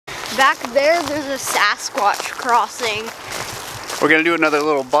back there's a Sasquatch crossing. We're gonna do another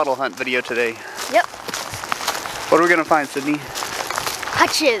little bottle hunt video today. Yep. What are we gonna find, Sidney?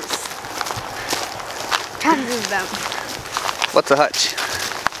 Hutches. Tons of them. What's a hutch?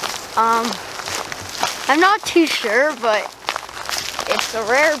 I'm not too sure, but it's a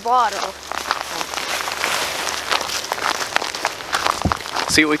rare bottle.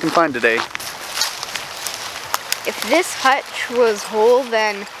 See what we can find today. If this hutch was whole,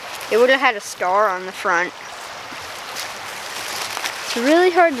 then it would have had a star on the front. It's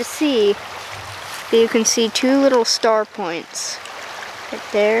really hard to see, but you can see two little star points. Right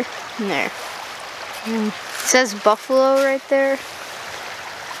there and there. And it says buffalo right there.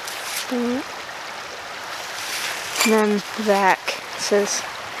 And then the back says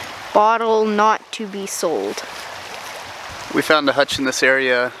bottle not to be sold. We found a hutch in this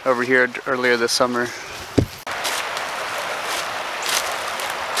area over here earlier this summer.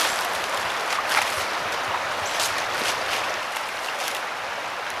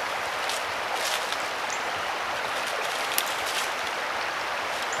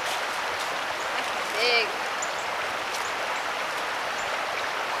 Big.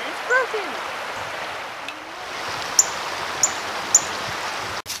 And it's broken.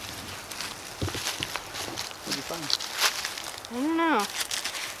 What did you find? I don't know.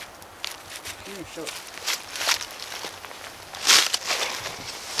 Here, show it.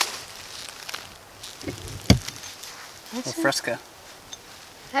 That's Fresca.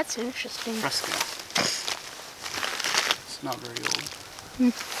 That's interesting. Fresca. It's not very old.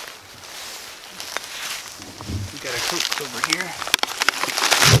 We got a coat over here.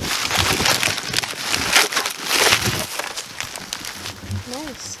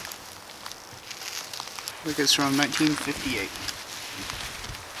 Nice. I think it's from 1958.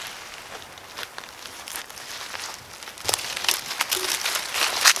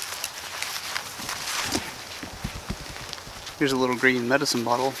 Here's a little green medicine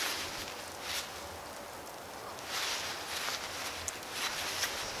bottle.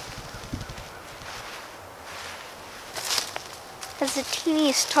 Has the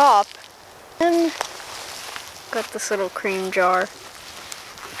teeniest top. And got this little cream jar.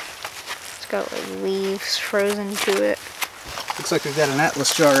 It's got like leaves frozen to it. Looks like we've got an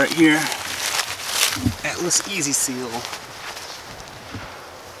Atlas jar right here. Atlas Easy Seal.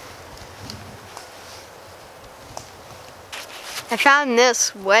 I found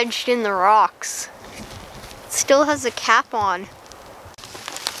this wedged in the rocks. It still has a cap on.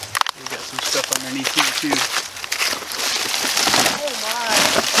 We've got some stuff underneath here too. Oh my.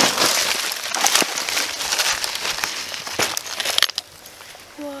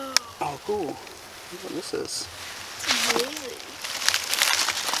 Whoa. Oh cool. Look what this is. It's amazing.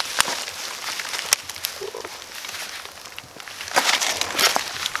 Cool.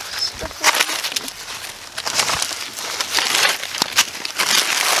 Stuff like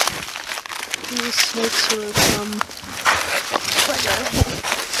these snakes will come.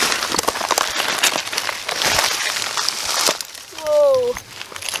 Whoa!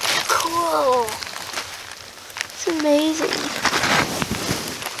 Cool! It's amazing.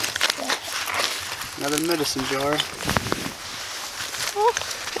 Another medicine jar. Oh,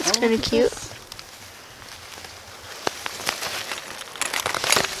 that's kind of cute.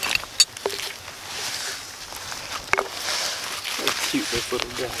 How cute this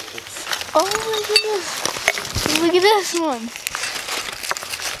little guy is. Oh my goodness! Look at this one!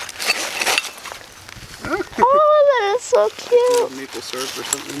 Oh, that is so cute! Maple syrup or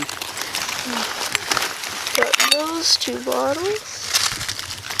something. Got those two bottles.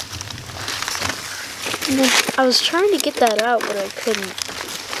 And then I was trying to get that out, but I couldn't.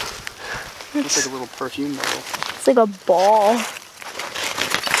 Looks like a little perfume bottle. It's like a ball.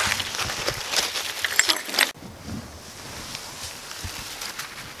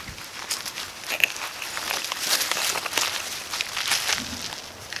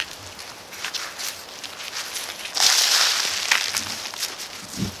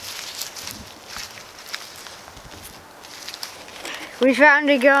 We found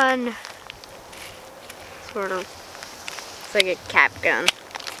a gun. Sort of. It's like a cap gun.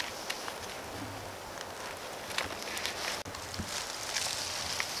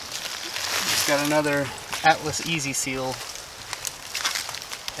 It's got another Atlas Easy Seal.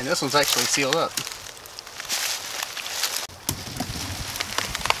 And this one's actually sealed up.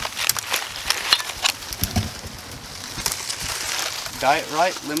 Diet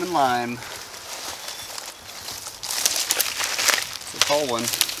Right Lemon Lime. It's a tall one.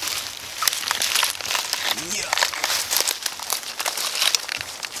 Yuck.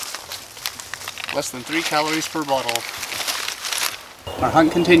 Less than 3 calories per bottle. Our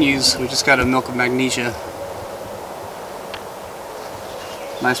hunt continues. We just got a milk of magnesia.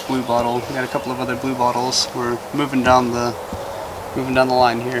 Nice blue bottle. We got a couple of other blue bottles. We're moving down the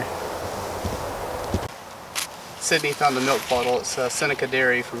line here. Sidney found a milk bottle. It's Seneca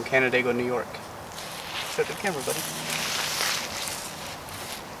Dairy from Canandaigua, New York. Show the camera, buddy.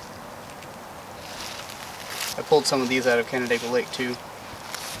 I pulled some of these out of Canandaigua Lake too.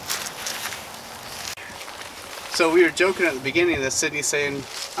 So we were joking at the beginning of this, Sidney saying,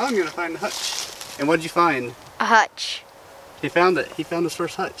 I'm gonna find a hutch. And what did you find? A hutch. He found it. He found his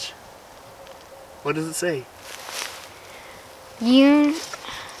first hutch. What does it say?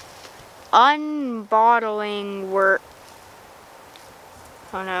 Unbottling work.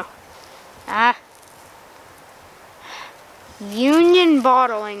 Oh no. Union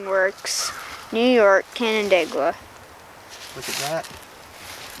Bottling Works, New York, Canandaigua. Look at that.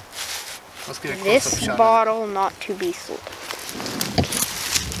 Let's get a close-up This shot bottle not to be sold.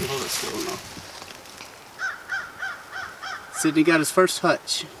 Hold it still now. Sidney got his first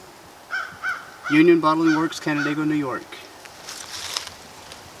hutch. Union Bottling Works, Canandaigua, New York.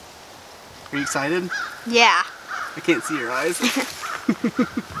 Are you excited? Yeah. I can't see your eyes.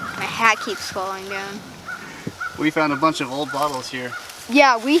 My hat keeps falling down. We found a bunch of old bottles here.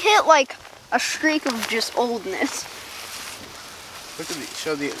 Yeah, we hit like a streak of just oldness. Look at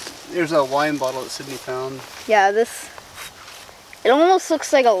there's a wine bottle that Sidney found. Yeah, it almost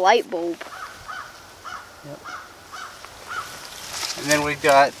looks like a light bulb. Yep. And then we've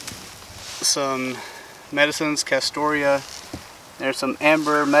got some medicines, Castoria. There's some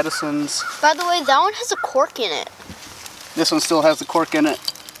amber medicines. By the way, that one has a cork in it. This one still has the cork in it.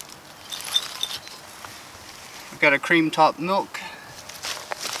 We've got a cream top milk.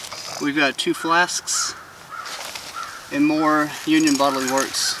 We've got 2 flasks. And more Union Bottling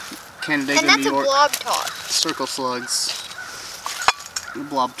Works, Canandaigua, New York. And that's a blob top. Circle slugs. The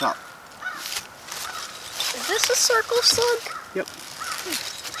blob top. Is this a circle slug? Yep.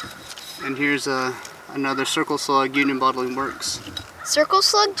 And here's another circle slug, Union Bottling Works. Circle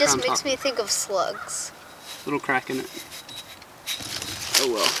slug just Crown makes top. me think of slugs. Little crack in it.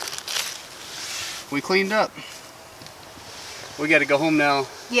 Oh well. We cleaned up. We gotta go home now.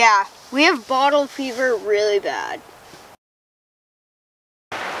 Yeah, we have bottle fever really bad.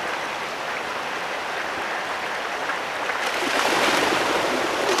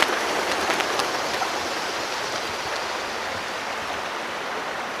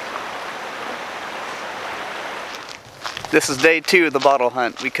 This is day 2 of the bottle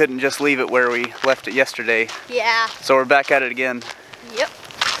hunt. We couldn't just leave it where we left it yesterday. Yeah. So we're back at it again. Yep.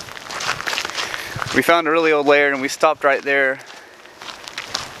 We found a really old lair and we stopped right there.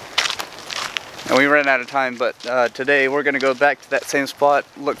 And we ran out of time, but today we're going to go back to that same spot,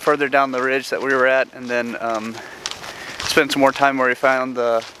 look further down the ridge that we were at, and then spend some more time where we found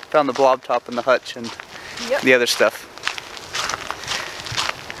the blob top and the hutch and the other stuff.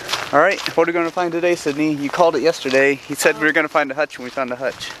 Alright, what are we going to find today, Sidney? You called it yesterday. He said we were going to find a hutch and we found a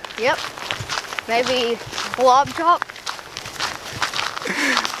hutch. Yep. Maybe blob top.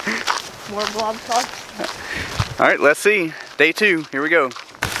 More blob top. Alright, let's see. Day 2. Here we go.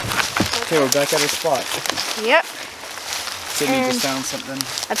 Okay, we're back at our spot. Yep. Sidney just found something.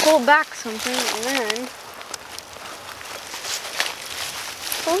 I pulled back something and then...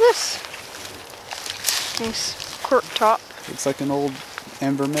 Oh, this. Nice cork top. Looks like an old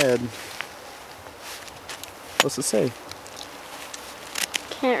amber med. What's it say?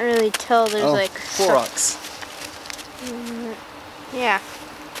 Can't really tell. There's like Clorox. Yeah.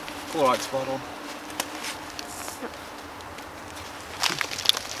 Clorox bottle.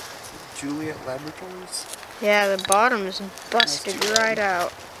 Juliet Laboratories. Yeah, the bottom is busted right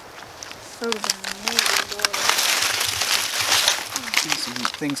out. Oh, Some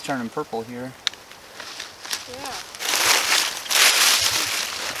things turning purple here. yeah.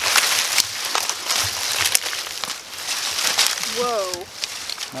 Whoa.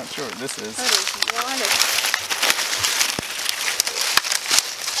 Not sure what this is. That is a lot of...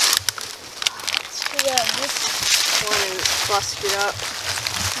 Yeah, this one is busted up.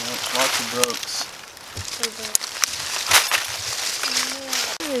 Yeah, lots of brokes.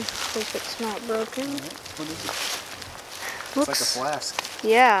 I hope it's not broken. What is it? Looks like a flask.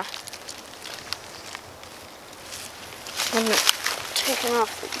 Yeah. I haven't taken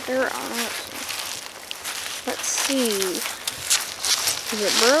off the dirt on it. Let's see. Is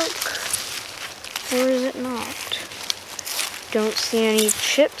it broke? Or is it not? Don't see any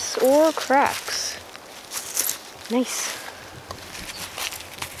chips or cracks. Nice.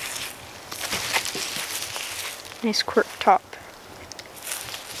 Nice cork top.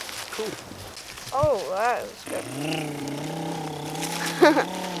 Cool. Oh, that was good.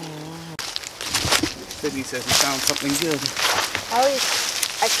 Sidney says he found something good.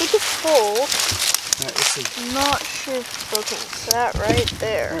 I think it's full. Alright, let's see. I'm not sure if it's broken. It's that right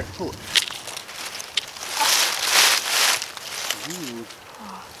there. Alright, pull it. Ooh.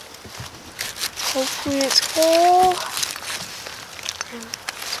 Hopefully it's whole.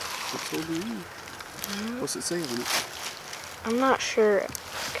 What's it say on it? I'm not sure.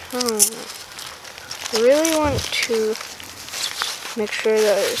 I really want to make sure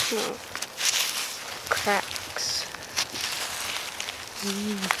that there's no cracks.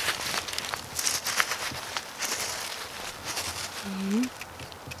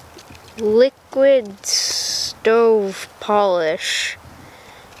 Liquid stove polish,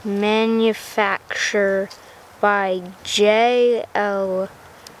 manufactured by J.L.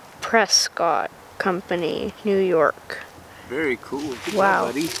 Prescott Company, New York. Very cool. Good Wow.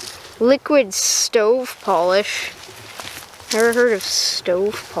 job, buddy. Liquid stove polish. Never heard of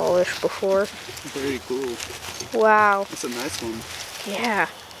stove polish before. Very cool. Wow. That's a nice one. Yeah.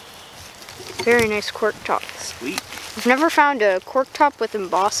 Very nice cork top. Sweet. I've never found a cork top with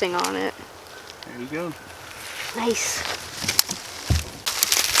embossing on it. There you go. Nice.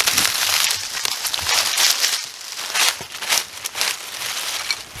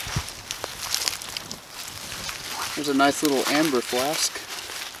 There's a nice little amber flask.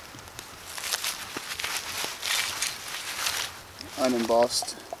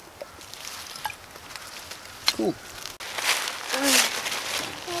 Unembossed. Cool.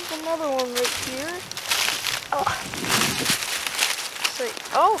 There's another one right here. Oh. It's like,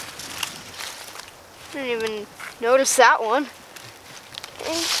 oh. Didn't even notice that one.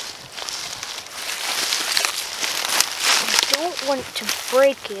 Okay. I don't want to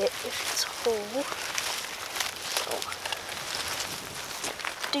break it if it's whole. So,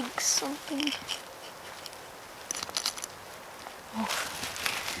 dig something. Oh.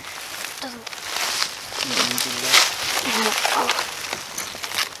 Doesn't. Oh.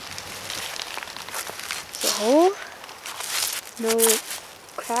 So, no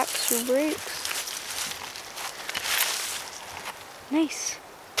cracks or breaks. Nice.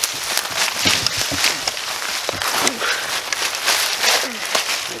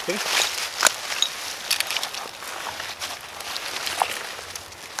 Okay.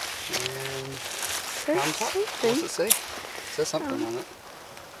 And on top, what's it say? It says something on it.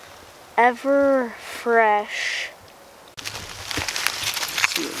 Ever fresh.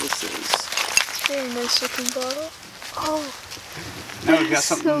 Let's see what this is. It's a very nice looking bottle. Oh. Now we've got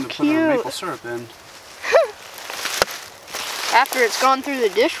something so to put our cute. maple syrup in. After it's gone through the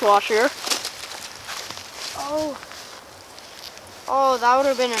dishwasher. Oh. Oh, that would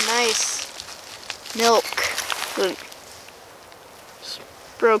have been a nice milk. But it's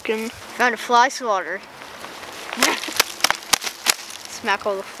broken. Found a fly swatter. Smack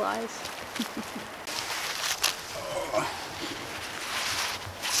all the flies.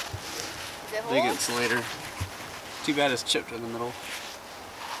 Big insulator. Too bad it's chipped in the middle.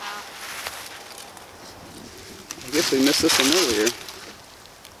 I guess we missed this one earlier.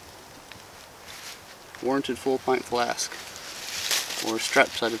 Warranted full pint flask. Or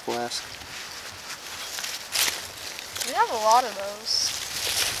strap-sided flask. We have a lot of those.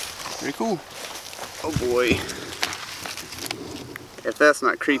 Very cool. Oh boy. If that's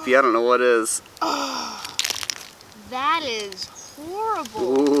not creepy, I don't know what is. Oh, that is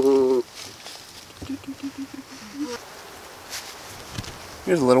horrible. Ooh.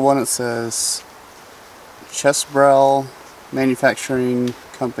 Here's a little one. It says Chesbrel Manufacturing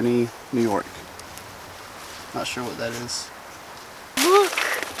Company, New York. Not sure what that is. Look,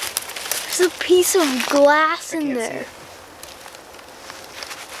 there's a piece of glass in there.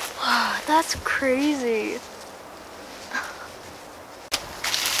 Wow, that's crazy.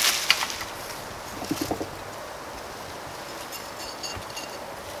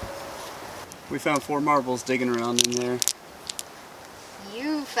 We found 4 marbles digging around in there.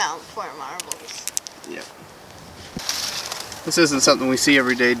 You found 4 marbles. Yep. This isn't something we see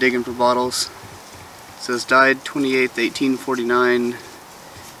every day, digging for bottles. It says died 28th, 1849.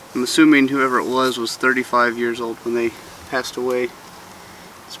 I'm assuming whoever it was 35 years old when they passed away.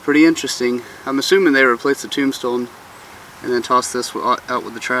 It's pretty interesting. I'm assuming they replaced the tombstone and then tossed this out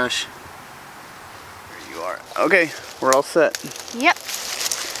with the trash. There you are. Okay, we're all set. Yep.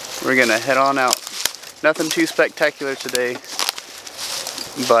 We're gonna head on out. Nothing too spectacular today,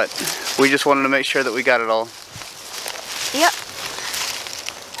 but we just wanted to make sure that we got it all. Yep.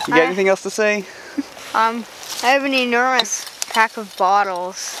 You got anything else to say? I have an enormous pack of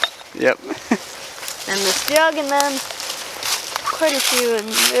bottles. Yep. And this jug, and then quite a few in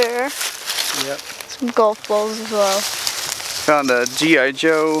there. Yep. Some golf balls as well. Found a G.I.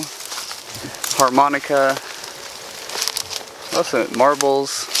 Joe, harmonica, lots of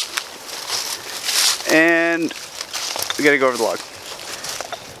marbles, and we gotta go over the log.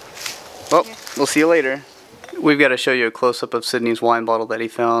 Well, we'll see you later. We've got to show you a close-up of Sidney's wine bottle that he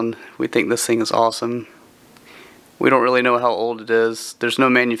found. We think this thing is awesome. We don't really know how old it is. There's no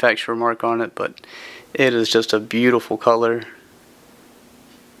manufacturer mark on it, but it is just a beautiful color.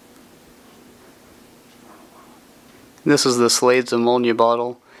 This is the Slade's ammonia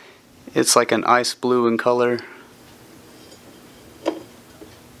bottle. It's like an ice blue in color.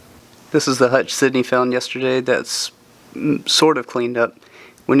 This is the Hutch Sidney found yesterday that's sort of cleaned up.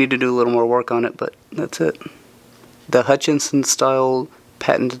 We need to do a little more work on it, but that's it. The Hutchinson style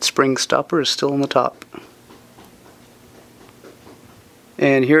patented spring stopper is still on the top.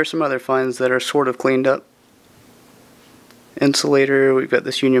 And here are some other finds that are sort of cleaned up. Insulator, we've got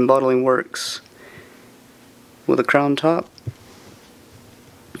this Union Bottling Works with a crown top.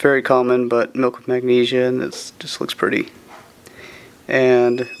 Very common, but milk with magnesia, and it just looks pretty.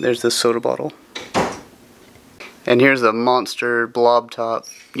 And there's this soda bottle. And here's a monster blob top,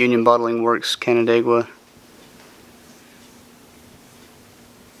 Union Bottling Works, Canandaigua.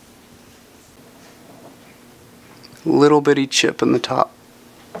 Little bitty chip in the top.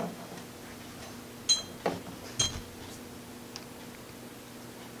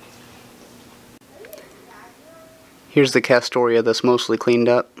 Here's the Castoria that's mostly cleaned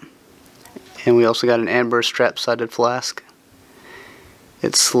up. And we also got an amber strap-sided flask.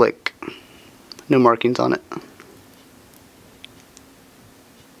 It's slick. No markings on it.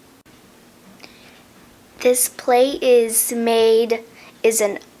 This plate is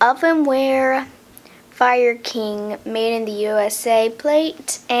an ovenware Fire King made in the USA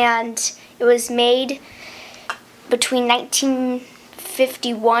plate, and it was made between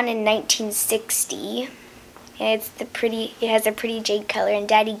 1951 and 1960. And it has a pretty jade color, and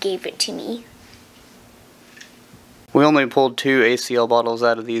Daddy gave it to me. We only pulled 2 ACL bottles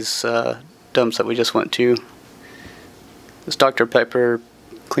out of these dumps that we just went to. This Dr. Pepper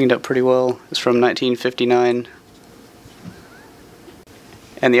cleaned up pretty well. It's from 1959.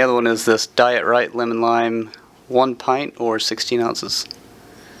 And the other one is this Diet Right Lemon Lime, 1 pint or 16 ounces.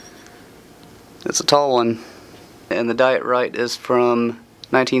 It's a tall one. And the Diet Right is from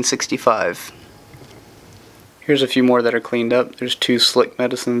 1965. Here's a few more that are cleaned up. There's 2 slick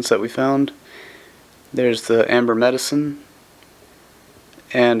medicines that we found. There's the amber medicine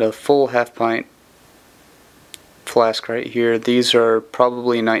and a full half pint flask right here. These are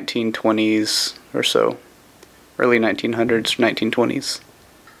probably 1920s or so. Early 1900s, 1920s.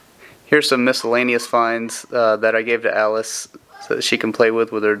 Here's some miscellaneous finds that I gave to Alice so that she can play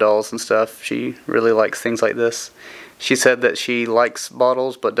with her dolls and stuff. She really likes things like this. She said that she likes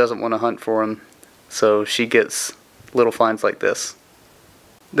bottles but doesn't want to hunt for them. So she gets little finds like this.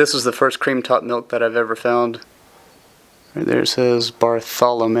 This is the first cream top milk that I've ever found. Right there it says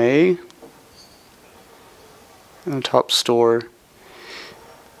Bartholomew in the top store.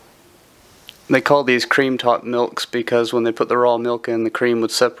 They call these cream top milks because when they put the raw milk in, the cream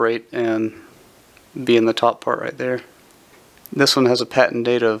would separate and be in the top part right there. This one has a patent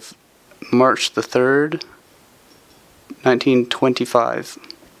date of March the 3rd, 1925.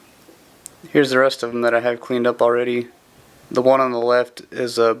 Here's the rest of them that I have cleaned up already. The one on the left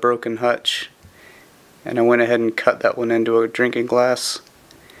is a broken Hutch, and I went ahead and cut that one into a drinking glass.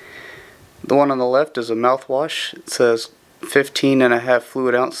 The one on the left is a mouthwash. It says 15.5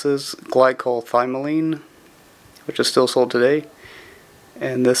 fluid ounces glycol thymine, which is still sold today.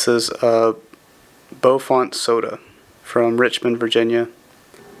 And this is a Beaufort soda from Richmond, Virginia.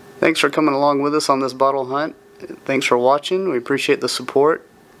 Thanks for coming along with us on this bottle hunt. Thanks for watching. We appreciate the support,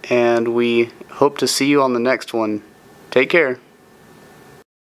 and we hope to see you on the next one. Take care.